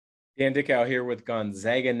Dan Dickau here with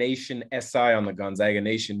Gonzaga Nation SI on the Gonzaga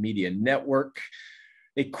Nation Media Network.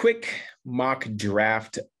 A quick mock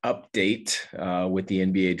draft update with the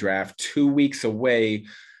NBA draft 2 weeks away.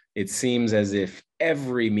 It seems as if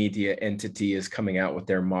every media entity is coming out with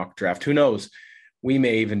their mock draft. Who knows? We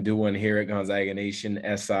may even do one here at Gonzaga Nation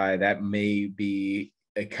SI. That may be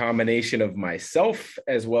a combination of myself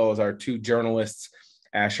as well as our two journalists,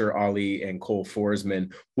 Asher Ali and Cole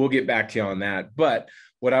Forsman. We'll get back to you on that. But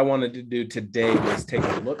what I wanted to do today was take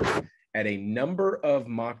a look at a number of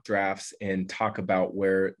mock drafts and talk about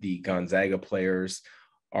where the Gonzaga players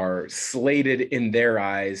are slated in their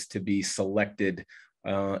eyes to be selected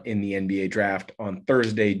in the NBA draft on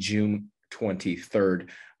Thursday, June 23rd.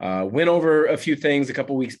 Went over a few things a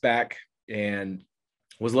couple weeks back and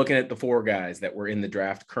was looking at the four guys that were in the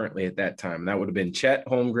draft currently at that time. That would have been Chet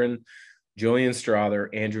Holmgren, Julian Strawther,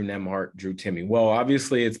 Andrew Nembhard, Drew Timme. Well,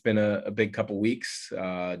 obviously, it's been a big couple weeks.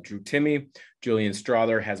 Drew Timme, Julian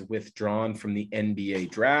Strawther has withdrawn from the NBA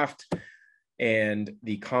draft, and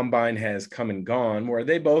the combine has come and gone where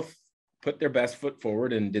they both put their best foot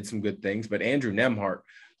forward and did some good things. But Andrew Nembhard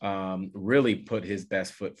really put his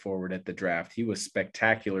best foot forward at the draft. He was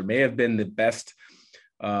spectacular, may have been the best.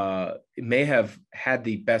 May have had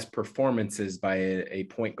the best performances by a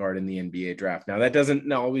point guard in the NBA draft. Now, that doesn't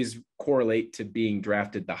always correlate to being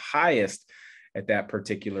drafted the highest at that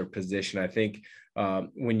particular position. I think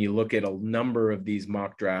when you look at a number of these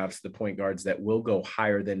mock drafts, the point guards that will go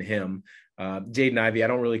higher than him, Jaden Ivey, I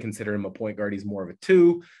don't really consider him a point guard. He's more of a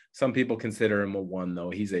 2. Some people consider him a 1,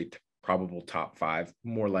 though. He's a probable top 5,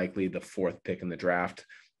 more likely the 4th pick in the draft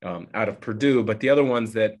out of Purdue. But the other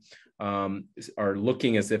ones that are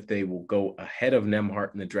looking as if they will go ahead of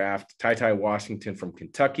Nembhard in the draft, Ty Washington from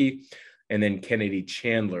Kentucky, and then Kennedy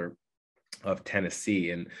Chandler of Tennessee.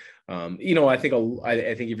 And, I think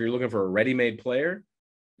if you're looking for a ready-made player,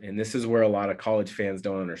 and this is where a lot of college fans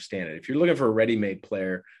don't understand it. If you're looking for a ready-made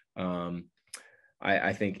player,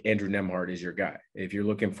 I think Andrew Nembhard is your guy. If you're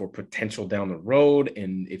looking for potential down the road,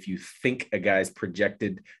 and if you think a guy's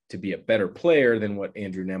projected to be a better player than what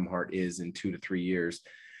Andrew Nembhard is in 2 to 3 years,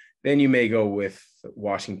 then you may go with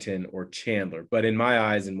Washington or Chandler. But in my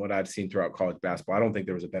eyes and what I've seen throughout college basketball, I don't think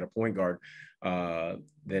there was a better point guard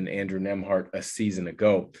than Andrew Nembhard a season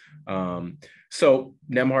ago. So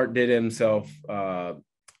Nembhard did himself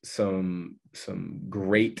some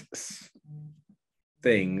great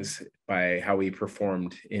things by how he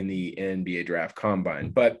performed in the NBA draft combine.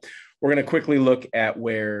 But we're going to quickly look at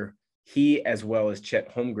where he, as well as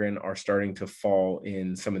Chet Holmgren, are starting to fall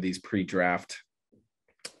in some of these pre-draft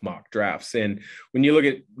mock drafts. And when you look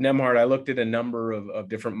at Nembhard, I looked at a number of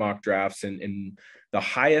different mock drafts, and the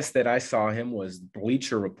highest that I saw him was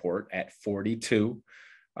Bleacher Report at 42.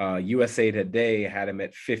 USA Today had him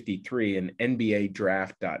at 53, and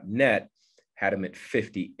NBADraft.net had him at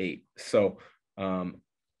 58. So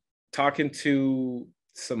talking to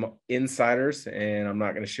some insiders, and I'm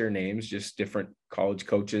not going to share names, just different college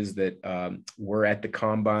coaches that were at the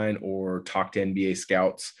combine or talked to NBA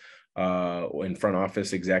scouts in front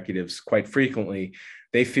office executives quite frequently,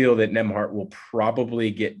 they feel that Nembhard will probably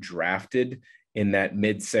get drafted in that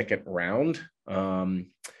mid-second round.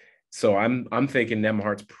 So I'm thinking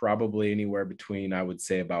Nembhard's probably anywhere between, I would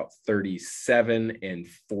say, about 37 and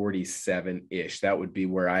 47-ish. That would be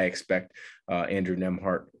where I expect Andrew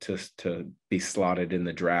Nembhard to be slotted in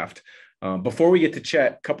the draft. Before we get to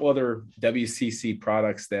Chet, a couple other WCC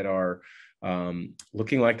products that are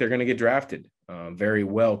looking like they're going to get drafted. Very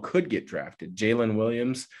well could get drafted. Jalen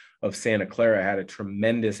Williams of Santa Clara had a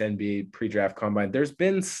tremendous NBA pre-draft combine. There's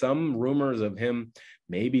been some rumors of him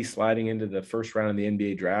maybe sliding into the first round of the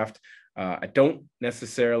NBA draft. I don't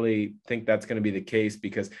necessarily think that's going to be the case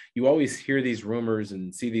because you always hear these rumors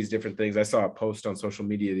and see these different things. I saw a post on social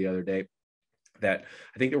media the other day that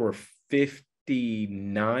I think there were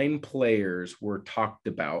 59 players were talked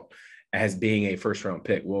about as being a first round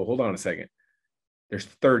pick. Well, hold on a second. There's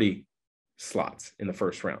 30 slots in the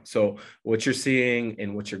first round. So what you're seeing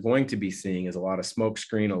and what you're going to be seeing is a lot of smoke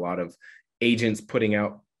screen, a lot of agents putting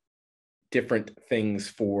out different things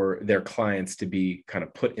for their clients to be kind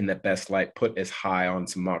of put in the best light, put as high on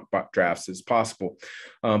some mock drafts as possible.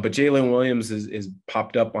 But Jalen Williams is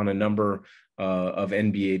popped up on a number of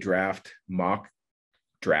NBA draft mock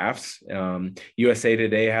drafts. USA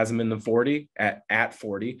Today has him in the 40 at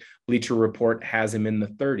 40. Bleacher Report has him in the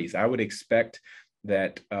 30s. I would expect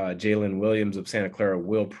that Jalen Williams of Santa Clara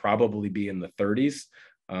will probably be in the 30s.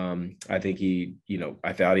 I think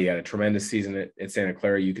I thought he had a tremendous season at Santa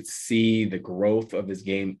Clara. You could see the growth of his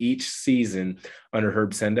game each season under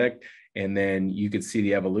Herb Sendek, and then you could see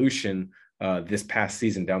the evolution this past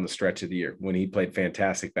season down the stretch of the year when he played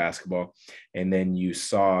fantastic basketball. And then you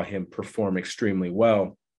saw him perform extremely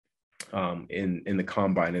well in the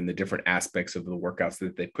combine and the different aspects of the workouts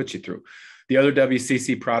that they put you through. The other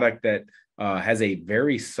WCC product that has a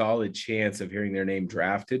very solid chance of hearing their name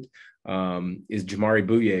drafted is Jamari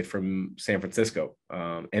Bouye from San Francisco.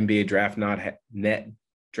 NBA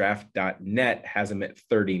Draft.net has him at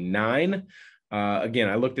 39. Again,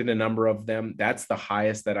 I looked at a number of them. That's the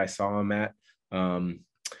highest that I saw him at.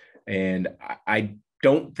 And I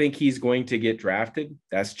don't think he's going to get drafted.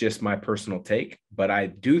 That's just my personal take. But I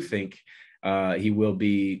do think he will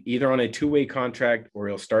be either on a two-way contract or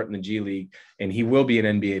he'll start in the G League, and he will be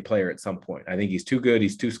an NBA player at some point. I think he's too good.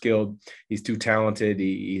 He's too skilled. He's too talented.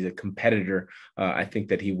 He's a competitor. I think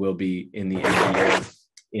that he will be in the NBA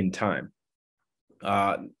in time.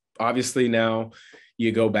 Obviously, now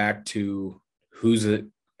you go back to who's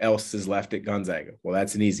else is left at Gonzaga. Well,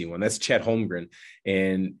 that's an easy one. That's Chet Holmgren.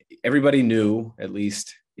 And everybody knew, at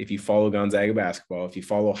least if you follow Gonzaga basketball, if you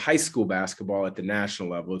follow high school basketball at the national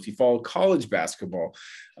level, if you follow college basketball,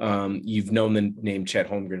 you've known the name Chet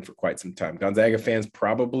Holmgren for quite some time. Gonzaga fans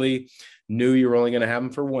probably knew you were only going to have him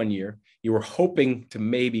for 1 year. You were hoping to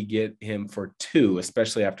maybe get him for 2,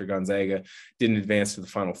 especially after Gonzaga didn't advance to the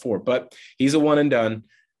Final Four. But he's a one and done.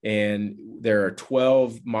 And there are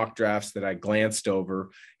 12 mock drafts that I glanced over.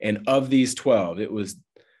 And of these 12, it was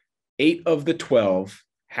 8 of the 12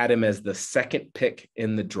 had him as the second pick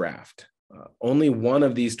in the draft. Only one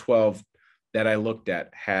of these 12 that I looked at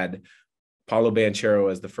had Paolo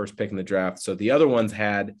Banchero as the first pick in the draft. So the other ones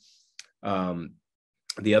had,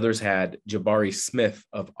 the others had Jabari Smith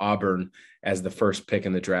of Auburn as the first pick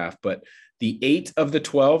in the draft. But the 8 of the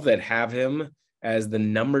 12 that have him as the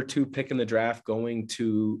number 2 pick in the draft going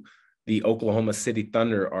to the Oklahoma City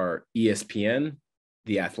Thunder are ESPN,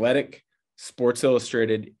 The Athletic, Sports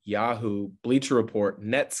Illustrated, Yahoo, Bleacher Report,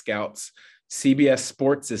 Net Scouts, CBS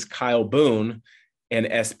Sports is Kyle Boone, and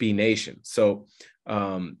SB Nation. So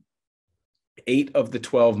 8 of the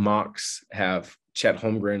 12 mocks have Chet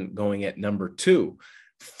Holmgren going at number 2.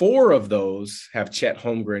 4 of those have Chet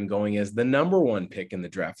Holmgren going as the number 1 pick in the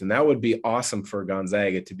draft. And that would be awesome for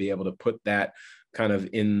Gonzaga to be able to put that kind of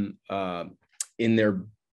in their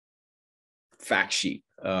fact sheet,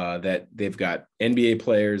 that they've got NBA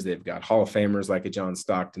players, they've got Hall of Famers like a John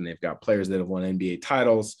Stockton, they've got players that have won NBA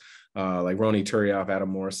titles like Ronny Turiaf, Adam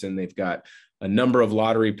Morrison, they've got a number of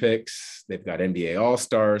lottery picks, they've got NBA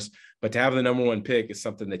All-Stars. But to have the number 1 pick is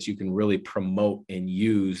something that you can really promote and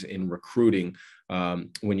use in recruiting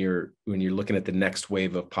when you're looking at the next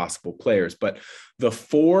wave of possible players. But the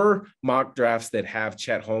 4 mock drafts that have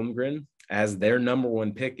Chet Holmgren as their number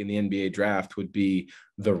 1 pick in the NBA draft would be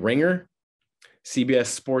The Ringer, CBS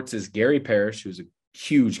Sports' Gary Parrish, who's a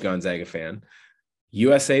huge Gonzaga fan,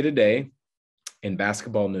 USA Today, and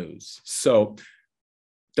Basketball News. So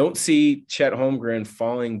don't see Chet Holmgren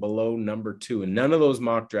falling below number 2. And none of those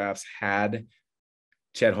mock drafts had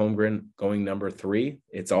Chet Holmgren going number 3.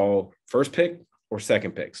 It's all first pick or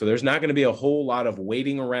second pick. So there's not going to be a whole lot of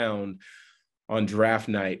waiting around on draft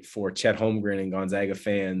night for Chet Holmgren and Gonzaga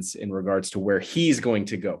fans in regards to where he's going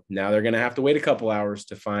to go. Now they're going to have to wait a couple hours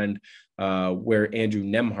to find where Andrew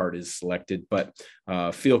Nembhard is selected, but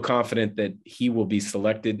feel confident that he will be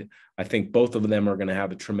selected. I think both of them are going to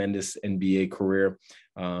have a tremendous NBA career.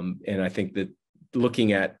 And I think that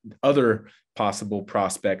looking at other possible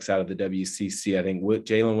prospects out of the WCC, I think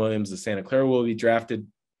Jalen Williams of Santa Clara will be drafted.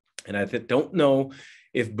 And I don't know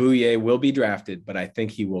if Bouye will be drafted, but I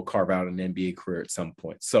think he will carve out an NBA career at some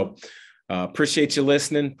point. So appreciate you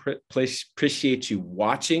listening. Appreciate you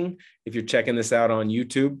watching. If you're checking this out on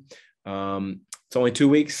YouTube, it's only 2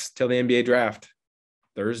 weeks till the NBA draft.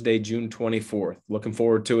 Thursday, June 24th. Looking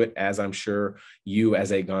forward to it, as I'm sure you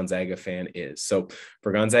as a Gonzaga fan is. So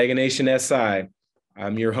for Gonzaga Nation SI,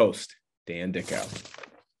 I'm your host, Dan Dickau.